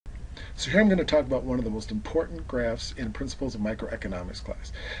So here I'm going to talk about one of the most important graphs in Principles of Microeconomics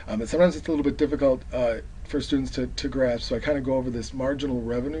class. And sometimes it's a little bit difficult for students to grasp, so I kind of go over this marginal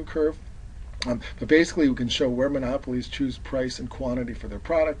revenue curve. But basically we can show where monopolies choose price and quantity for their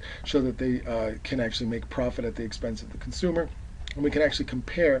product, show that they can actually make profit at the expense of the consumer. And we can actually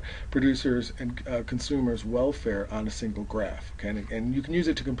compare producers and consumers' welfare on a single graph. Okay? And you can use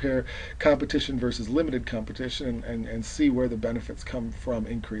it to compare competition versus limited competition and see where the benefits come from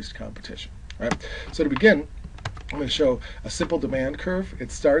increased competition. Right? So to begin, I'm going to show a simple demand curve.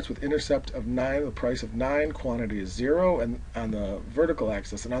 It starts with intercept of 9, the price of 9, quantity is 0, and on the vertical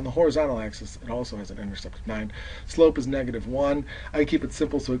axis, and on the horizontal axis it also has an intercept of 9. Slope is -1. I keep it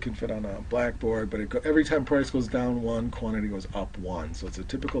simple so it can fit on a blackboard, but every time price goes down 1, quantity goes up 1. So it's a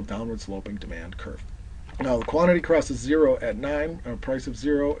typical downward sloping demand curve. Now the quantity crosses 0 at 9, or price of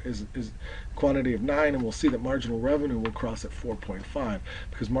 0 is quantity of 9, and we'll see that marginal revenue will cross at 4.5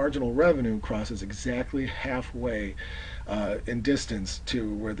 because marginal revenue crosses exactly halfway in distance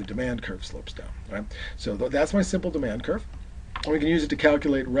to where the demand curve slopes down. Right? So that's my simple demand curve. We can use it to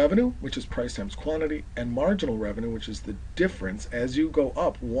calculate revenue, which is price times quantity, and marginal revenue, which is the difference. As you go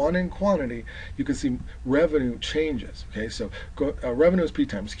up 1 in quantity, you can see revenue changes. Okay, so revenue is P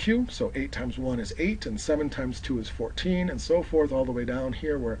times Q, so 8 times 1 is 8, and 7 times 2 is 14, and so forth, all the way down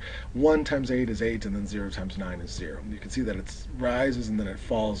here where 1 times 8 is 8, and then 0 times 9 is 0. You can see that it rises and then it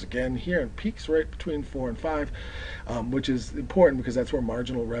falls again here and peaks right between 4 and 5, which is important because that's where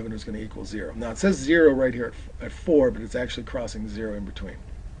marginal revenue is going to equal 0. Now it says 0 right here at 4, but it's actually crossing 0 in between,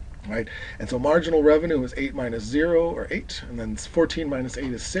 right? And so marginal revenue is 8 minus 0, or 8, and then 14 minus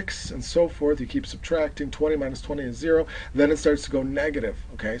 8 is 6, and so forth. You keep subtracting. 20 minus 20 is 0. Then it starts to go negative.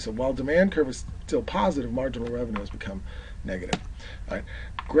 Okay, so while demand curve is still positive, marginal revenue has become negative. All right.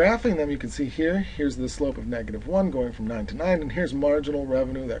 Graphing them, you can see here's the slope of -1 going from 9 to 9, and here's marginal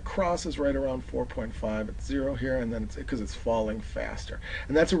revenue that crosses right around 4.5 at 0 here, and then because it's falling faster.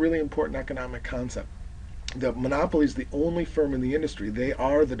 And that's a really important economic concept. The monopoly is the only firm in the industry. They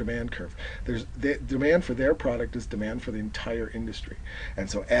are the demand curve. The demand for their product is demand for the entire industry. And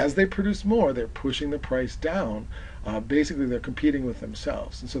so as they produce more, they're pushing the price down. Basically, they're competing with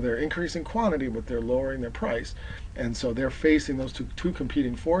themselves. And so they're increasing quantity, but they're lowering their price. And so they're facing those two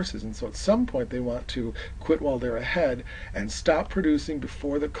competing forces. And so at some point, they want to quit while they're ahead and stop producing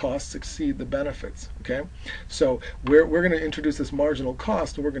before the costs exceed the benefits. Okay? So we're going to introduce this marginal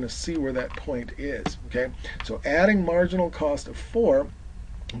cost, and we're going to see where that point is. Okay? So adding marginal cost of 4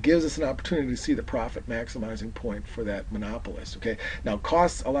 gives us an opportunity to see the profit maximizing point for that monopolist. Okay, now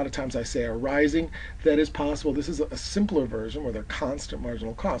costs a lot of times I say are rising. That is possible. This is a simpler version where they're constant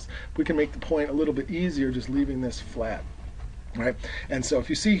marginal costs. We can make the point a little bit easier just leaving this flat. Right, and so if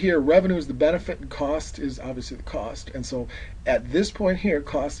you see here, revenue is the benefit and cost is obviously the cost. And so at this point here,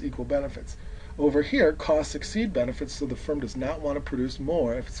 costs equal benefits. Over here, costs exceed benefits, so the firm does not want to produce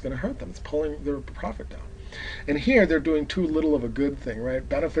more if it's going to hurt them. It's pulling their profit down. And here they're doing too little of a good thing, right?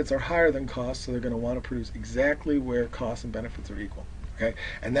 Benefits are higher than costs, so they're going to want to produce exactly where costs and benefits are equal. Okay,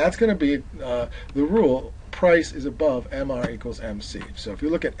 and that's going to be the rule. Price is above MR equals MC. So if you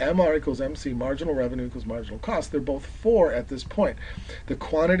look at MR equals MC, marginal revenue equals marginal cost, they're both 4 at this point. The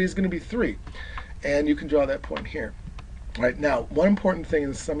quantity is going to be 3, and you can draw that point here. Right, now, one important thing,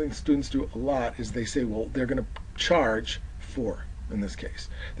 and something students do a lot, is they say, well, they're going to charge 4. In this case,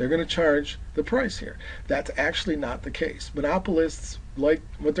 they're going to charge the price here. That's actually not the case. Monopolists, like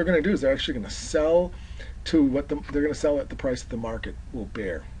what they're going to do is they're actually going to sell to they're going to sell at the price that the market will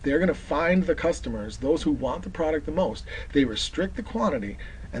bear. They're going to find the customers, those who want the product the most. They restrict the quantity,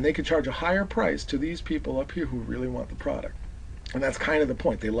 and they can charge a higher price to these people up here who really want the product. And that's kind of the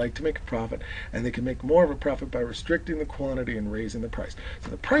point. They like to make a profit, and they can make more of a profit by restricting the quantity and raising the price. So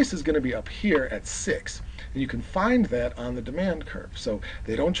the price is going to be up here at 6, and you can find that on the demand curve. So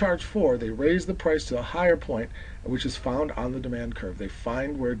they don't charge 4, they raise the price to a higher point, which is found on the demand curve. They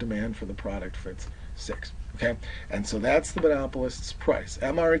find where demand for the product fits 6. Okay, and so that's the monopolist's price.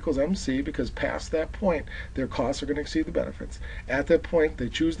 MR equals MC, because past that point, their costs are going to exceed the benefits. At that point, they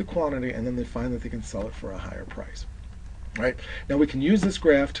choose the quantity, and then they find that they can sell it for a higher price. Right, now we can use this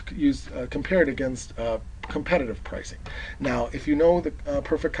graph to compare it against competitive pricing. Now, if you know the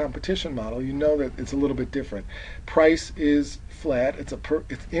perfect competition model, you know that it's a little bit different. Price is flat. It's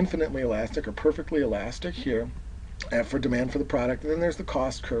infinitely elastic or perfectly elastic here for demand for the product, and then there's the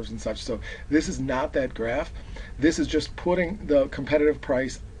cost curves and such. So this is not that graph. This is just putting the competitive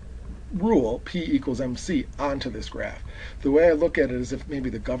price rule, P equals MC, onto this graph. The way I look at it is if maybe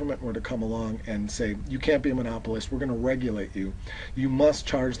the government were to come along and say, you can't be a monopolist, we're going to regulate you. You must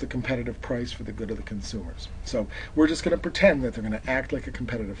charge the competitive price for the good of the consumers. So we're just going to pretend that they're going to act like a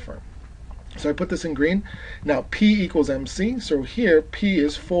competitive firm. So I put this in green. Now P equals MC, so here P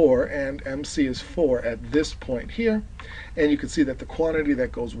is 4 and MC is 4 at this point here, and you can see that the quantity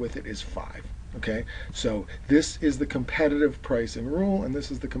that goes with it is 5. Okay, so this is the competitive pricing rule, and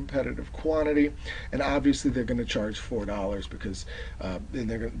this is the competitive quantity, and obviously they're going to charge $4 because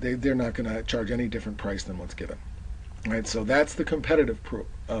they're not going to charge any different price than what's given. All right, so that's the competitive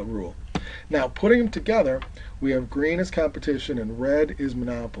rule. Now, putting them together, we have green as competition and red is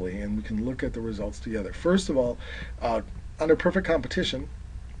monopoly, and we can look at the results together. First of all, under perfect competition,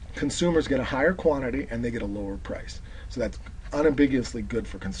 consumers get a higher quantity and they get a lower price. So that's unambiguously good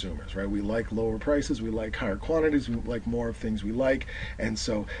for consumers, right? We like lower prices, we like higher quantities, we like more of things we like, and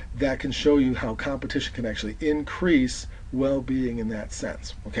so that can show you how competition can actually increase well-being in that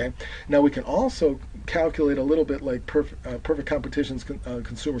sense. Okay. Now we can also calculate a little bit like perfect competition's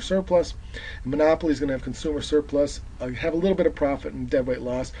consumer surplus. Monopoly is going to have consumer surplus, have a little bit of profit and deadweight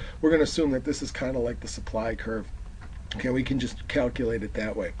loss. We're going to assume that this is kind of like the supply curve. Okay, we can just calculate it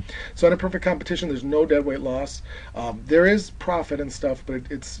that way. So in a perfect competition, there's no deadweight loss. There is profit and stuff, but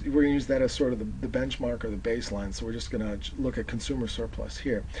we're going to use that as sort of the benchmark or the baseline. So we're just going to look at consumer surplus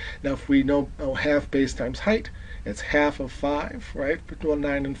here. Now, if we know half base times height, it's half of 5, right?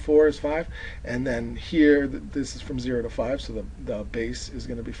 9 and 4 is 5. And then here, this is from 0 to 5, so the base is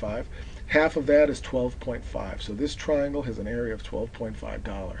going to be 5. Half of that is 12.5. So this triangle has an area of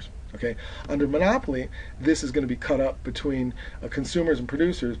 $12.5. Okay, under monopoly, this is going to be cut up between consumers and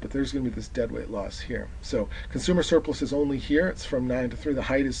producers, but there's going to be this deadweight loss here. So consumer surplus is only here. It's from 9 to 3. The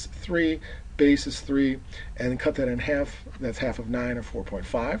height is 3, base is 3, and cut that in half. That's half of 9 or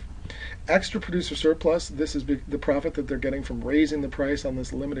 4.5. Extra producer surplus, this is the profit that they're getting from raising the price on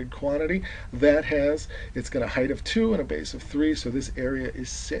this limited quantity. It's got a height of 2 and a base of 3, so this area is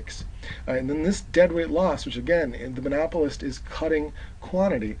 6. And then this deadweight loss, which again, the monopolist is cutting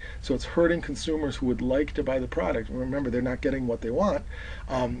quantity, so it's hurting consumers who would like to buy the product. Remember, they're not getting what they want.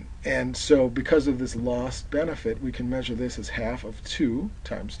 And so because of this lost benefit, we can measure this as half of 2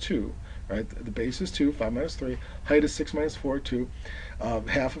 times 2. Right? The base is 2, 5 minus 3, height is 6 minus 4, 2.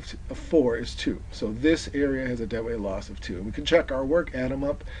 Half of 4 is 2. So this area has a deadweight loss of 2. We can check our work, add them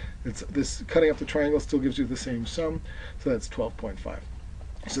up. This cutting up the triangle still gives you the same sum, so that's 12.5.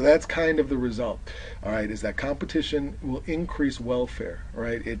 So that's kind of the result, all right, is that competition will increase welfare,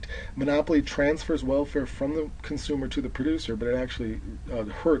 right? Monopoly transfers welfare from the consumer to the producer, but it actually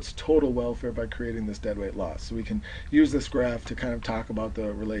hurts total welfare by creating this deadweight loss. So we can use this graph to kind of talk about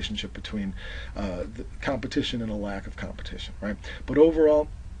the relationship between the competition and a lack of competition, right? But overall,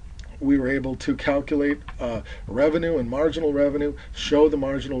 we were able to calculate revenue and marginal revenue, show the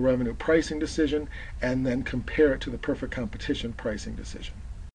marginal revenue pricing decision, and then compare it to the perfect competition pricing decision.